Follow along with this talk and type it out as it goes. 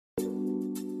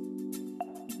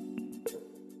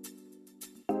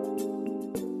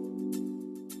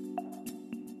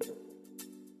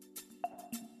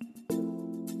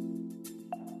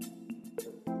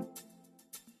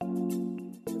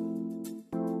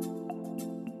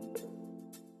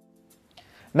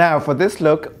Now for this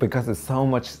look, because there's so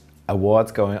much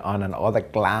awards going on and all the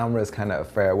glamorous kind of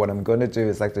affair, what I'm going to do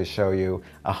is actually show you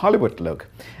a Hollywood look.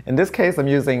 In this case, I'm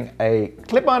using a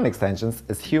clip-on extensions.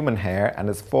 It's human hair and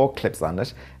there's 4 clips on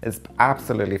it. It's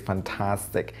absolutely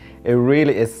fantastic. It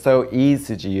really is so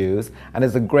easy to use, and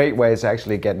it's a great way to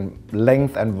actually get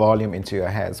length and volume into your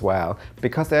hair as well.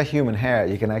 Because they're human hair,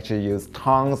 you can actually use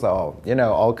tongs or, you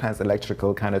know, all kinds of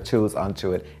electrical kind of tools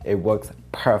onto it. It works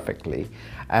perfectly.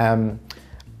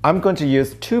 I'm going to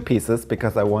use 2 pieces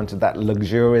because I wanted that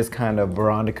luxurious kind of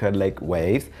Veronica Lake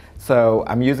waves. So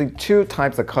I'm using 2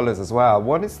 types of colors as well.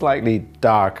 One is slightly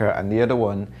darker and the other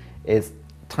one is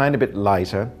tiny bit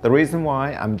lighter. The reason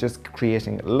why, I'm just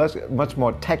creating much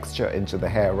more texture into the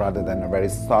hair rather than a very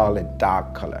solid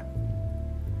dark color.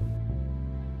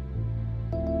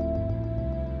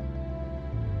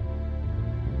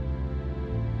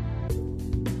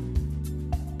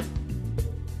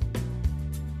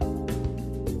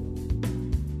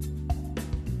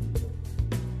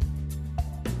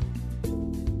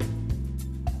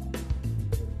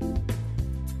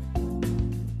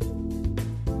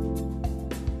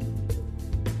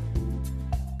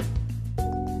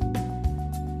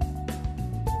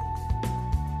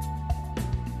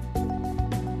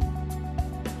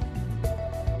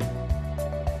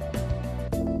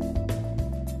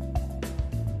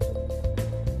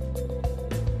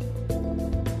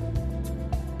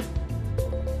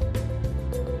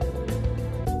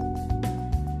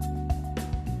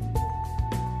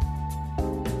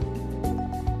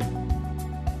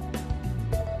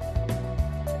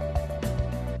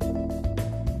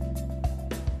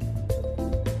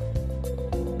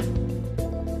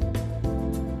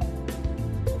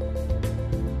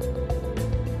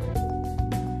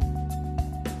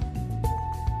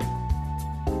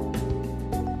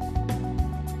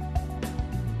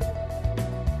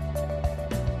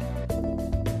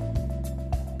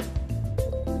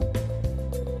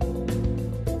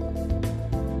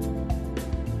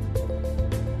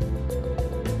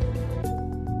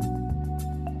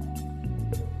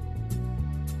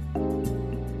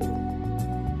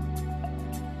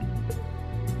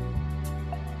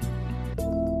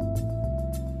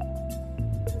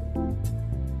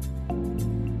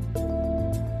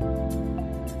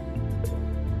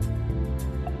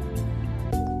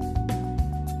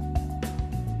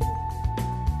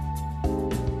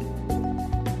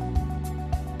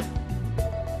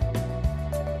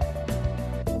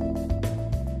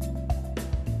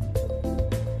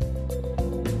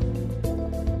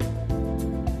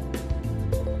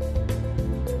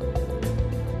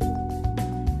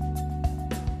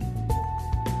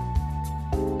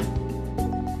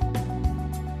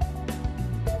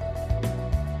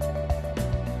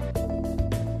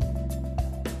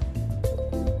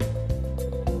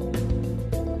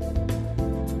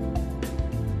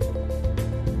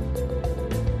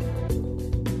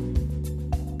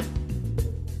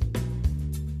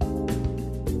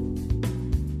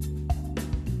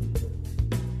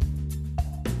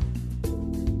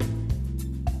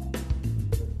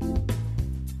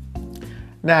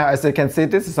 Now, as you can see,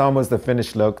 this is almost the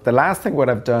finished look. The last thing what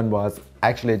I've done was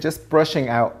actually just brushing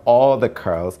out all the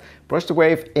curls. Brush the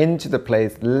wave into the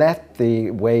place, let the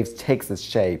waves take its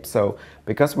shape. So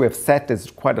because we've set this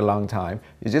quite a long time,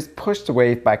 you just push the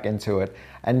wave back into it.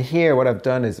 And here what I've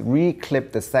done is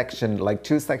re-clip the section, like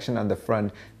 2 sections on the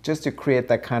front, just to create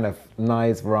that kind of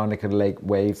nice Veronica Lake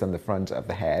waves on the front of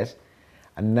the head.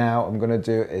 And now I'm gonna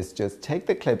do is just take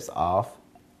the clips off,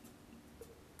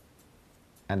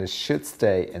 and it should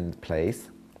stay in place.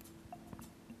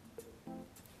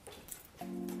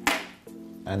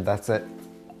 And that's it.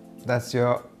 That's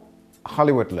your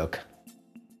Hollywood look.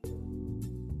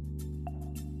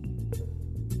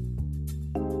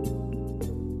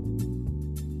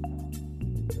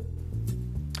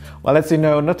 Well, as you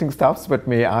know, nothing stops with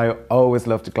me. I always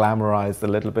love to glamorize a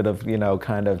little bit of, you know,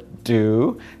 kind of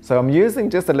do. So I'm using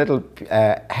just a little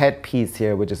headpiece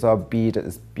here, which is all beaded.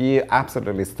 It's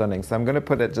absolutely stunning. So I'm going to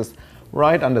put it just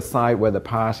right on the side where the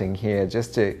parting here,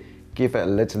 just to give it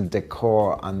a little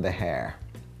decor on the hair.